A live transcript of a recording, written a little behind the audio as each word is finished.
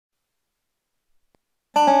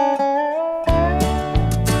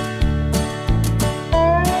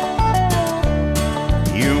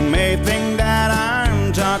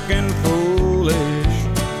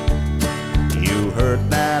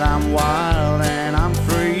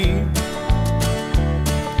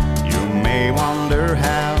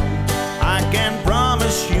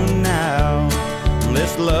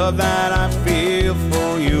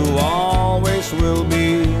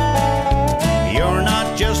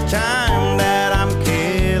time that I'm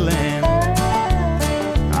killing.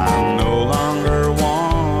 I'm no longer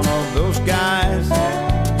one of those guys.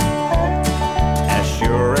 As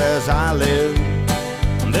sure as I live,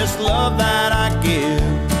 this love that I give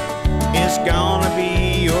is gonna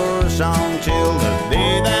be yours until the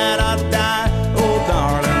day that I die. Oh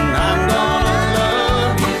darling, I'm gonna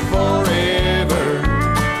love you forever,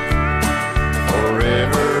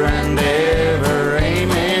 forever and ever,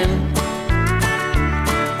 amen.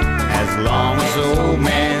 As long as old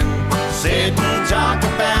men sit and talk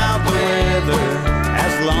about the weather,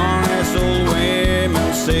 as long as old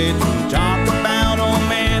women sit and talk about old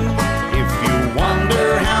men. If you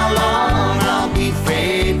wonder how long I'll be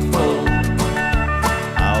faithful,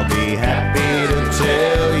 I'll be happy to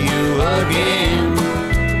tell you again.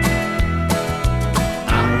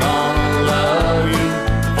 I'm gonna love you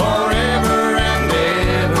forever and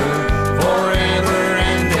ever, forever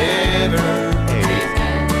and ever,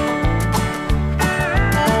 amen.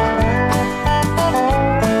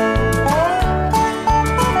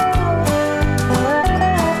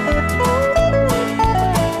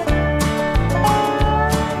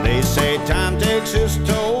 They say time takes its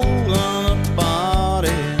toll on a body,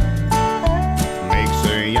 makes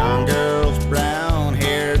a young girl's brown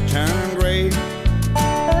hair turn gray.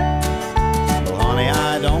 Well, honey,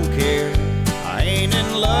 I don't care. I ain't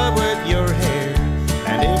in love with your hair.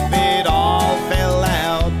 And if it all fell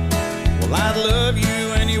out, well, I'd love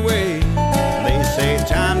you anyway. They say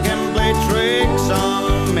time can play tricks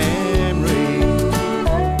on a memory,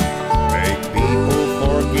 make people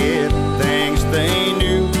forget things they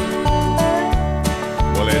knew.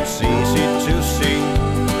 Well, it's easy to see,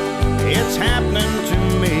 it's happening to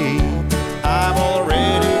me. I've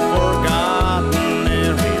already forgotten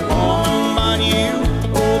every woman but you.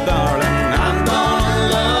 Oh darling, I'm gonna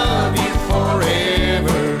love you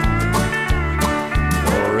forever,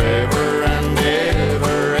 forever and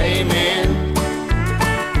ever, amen.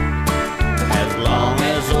 As long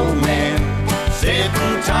as old men sit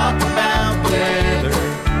and talk about weather,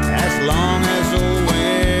 as long as old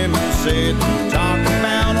women sit and talk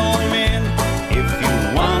about old men. If you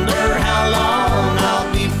wonder how long I'll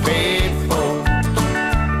be faithful,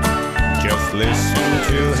 just listen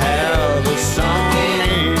to how the song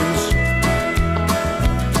ends.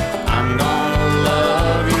 I'm gonna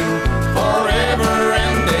love you forever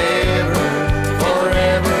and ever,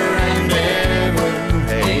 forever and ever,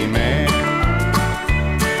 amen.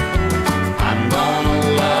 I'm gonna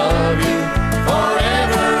love you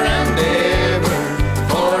forever and ever,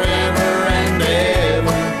 forever and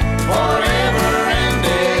ever, forever and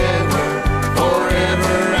ever,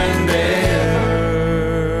 forever and ever,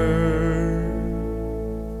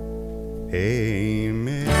 amen.